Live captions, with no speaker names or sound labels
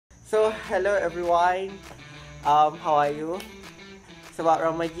So, hello everyone. How are you? Sebab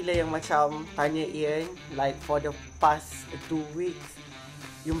ramai gila yang macam tanya Ian, like for the past 2 weeks,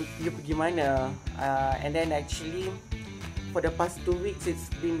 you pergi mana? And then actually, for the past 2 weeks,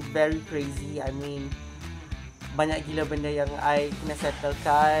 it's been very crazy. I mean, banyak gila benda yang I kena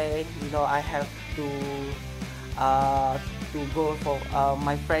settlekan. You know, I have to go for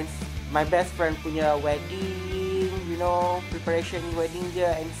my best friend punya wedding. You know, preparation wedding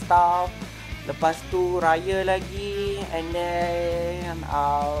dia and stuff. Lepas tu raya lagi, and then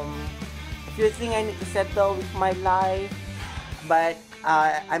a few things I need to settle with my life. But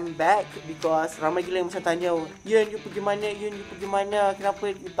I'm back because ramai gila yang macam tanya, Ian, you pergi mana? Ian, you pergi mana?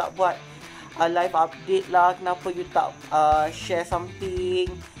 Kenapa you tak buat live update lah? Kenapa you tak share something?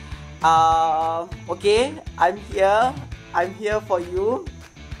 Okay, I'm here for you.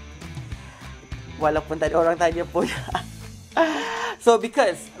 Walaupun tak ada orang tanya pun. So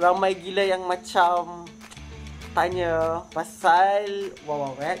because ramai gila yang macam tanya pasal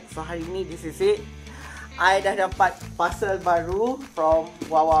Wawawax, so hari ni this is it. I dah dapat parcel baru from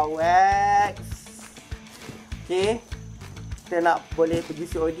Wawawax. Okay, kita nak boleh pergi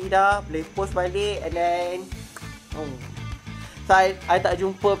COD dah, boleh post balik. And then so I tak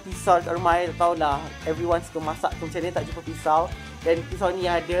jumpa pisau kat rumah. I tak tahulah, everyone suka masak macam ni, tak jumpa pisau. Dan pisau ni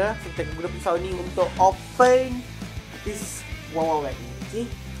ada, so kita guna pisau ni untuk open this Wawawax ni. Okay,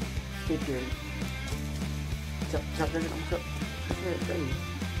 stay tuned. Sekejap nak buka. Sekejap ni.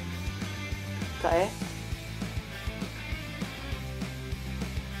 Buka Wawawax.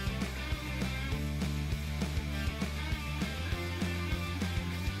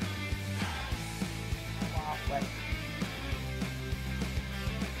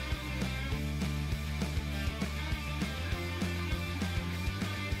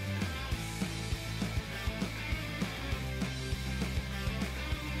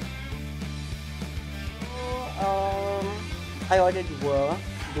 I order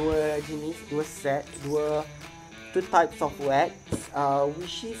dua jenis, dua set, two types of wax,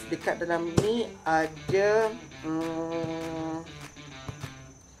 which is dekat dalam ni ada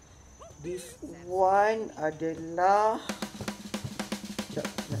this one adalah,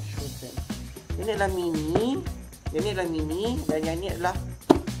 sekejap nak show them. Ini adalah mini, dan yang ni adalah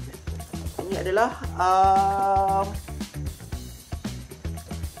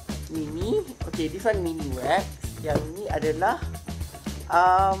mini. Okay, this one mini wax. Yang ni adalah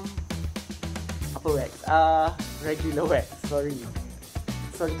apa wax? Regular wax. Sorry.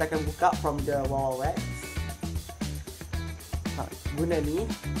 So kita akan buka from the Wawawax. Guna ni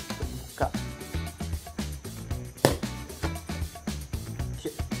untuk buka.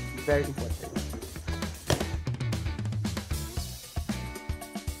 Very important.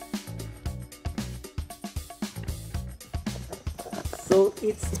 So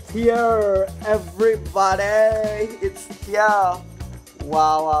it's here, everybody. It's here.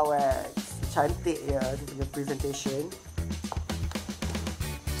 Wawawax. Cantik ya dia punya presentation.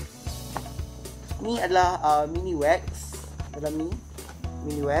 Ni adalah mini wax. Dalam ni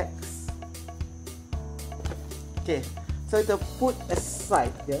mini wax. Okay, so kita put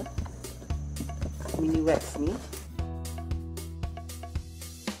aside je mini wax ni.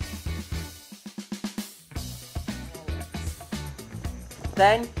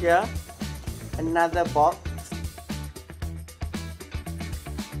 Then here, another box.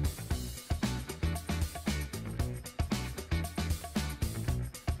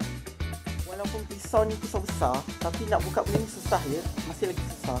 Walaupun pisau ni pisau besar, tapi nak buka benda ni susah ya, masih lagi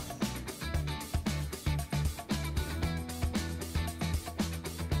susah.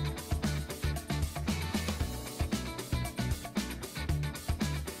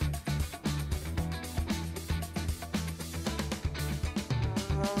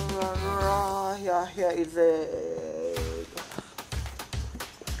 Here is a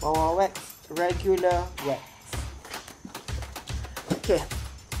Wawawax regular wax. Okay,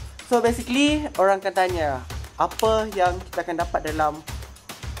 so basically orang akan tanya apa yang kita akan dapat dalam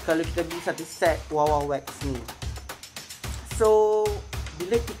kalau kita beli satu set Wawawax ni. So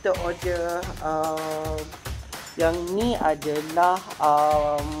bila kita order yang ni adalah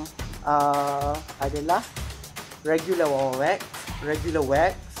regular Wawawax, regular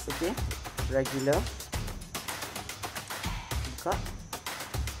wax. Okay, regular. Buka.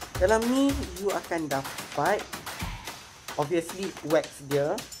 Dalam ni you akan dapat obviously wax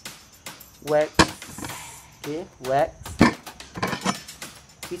dia. Wax. Okay, wax.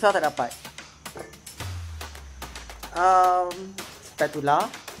 Pisau tak dapat. Spatula.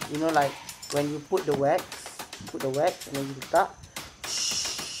 You know, like when you put the wax and then you letak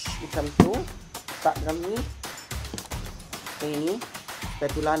macam tu. Letak dalam ni. Ini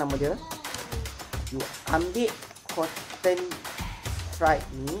spatula nama dia. You ambil cotton stripe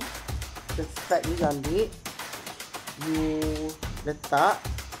ni. Cotton stripe ni you ambil, you letak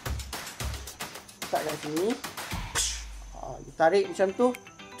kat sini. You tarik macam tu,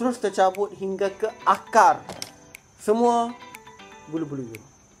 terus tercabut hingga ke akar semua bulu-bulu you.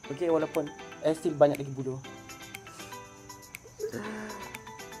 Okay, walaupun still banyak lagi bulu.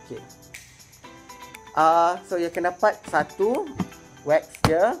 Okay. So you akan dapat satu wax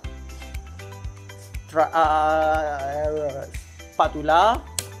dia, spatula,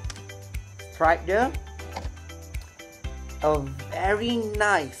 stripe dia, a very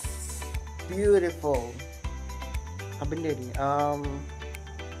nice, beautiful, apa benda ni,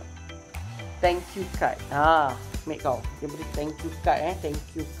 thank you card. Make kau dia beri thank you card, thank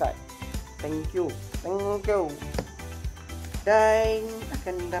you card, thank you. Dan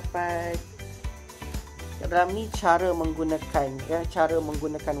akan dapat kat dalam ni cara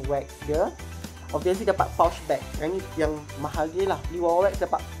menggunakan wax dia. Obviously dapat pouch bag. Yang ni yang mahal dia lah. Beli Wawawax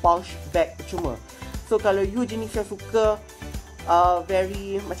dapat pouch bag percuma. So kalau you jenis yang suka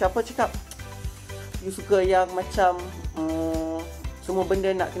very, macam apa cakap, you suka yang macam semua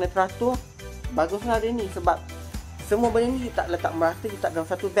benda nak kena teratur, baguslah dia ni. Sebab semua benda ni you tak letak merata, you tak dalam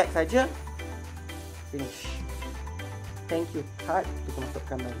satu bag saja. Finish. Thank you card. Kita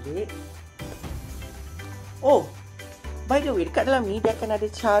masukkan balik. Oh, by the way, dekat dalam ni dia akan ada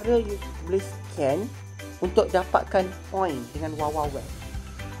cara you boleh scan untuk dapatkan point dengan Wawawax.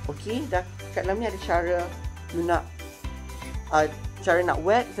 Okay, dekat dalam ni ada cara you nak cara nak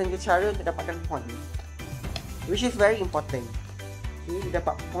wax dan cara untuk dapatkan point, which is very important. Okay, you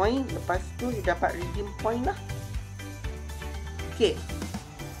dapat point, lepas tu you dapat redeem point lah. Okay,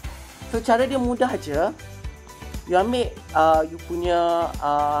 so cara dia mudah je. You ambil you punya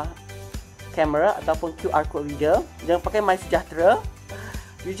kamera ataupun QR code reader. Jangan pakai MySejahtera.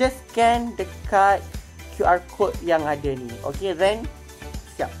 You just scan dekat QR code yang ada ni. Okay, then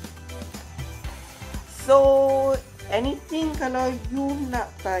siap. So anything kalau you nak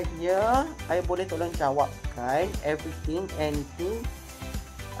tanya, I boleh tolong jawabkan everything, anything.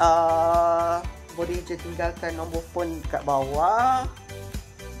 Boleh je tinggalkan nombor phone kat bawah.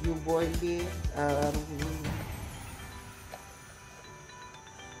 You boleh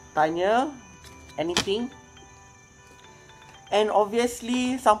tanya anything. And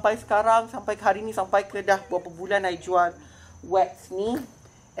obviously sampai sekarang, sampai ke hari ni, sampai ke dah berapa bulan I jual wax ni,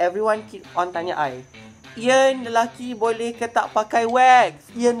 everyone keep on tanya I, Ian, lelaki boleh ke tak pakai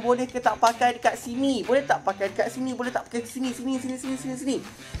wax? Ian, boleh ke tak pakai dekat sini? Boleh tak pakai dekat sini? Boleh tak pakai sini?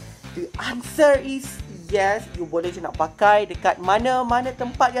 The answer is yes, you boleh je nak pakai dekat mana-mana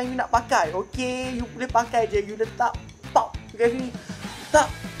tempat yang you nak pakai. Okay, you boleh pakai je. You letak pop dekat sini,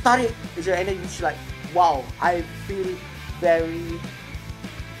 tak tarik je, and then you like, wow, I feel very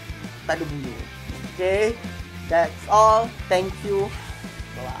tak ada bulu. Okay, that's all. Thank you.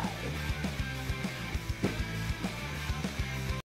 Bye.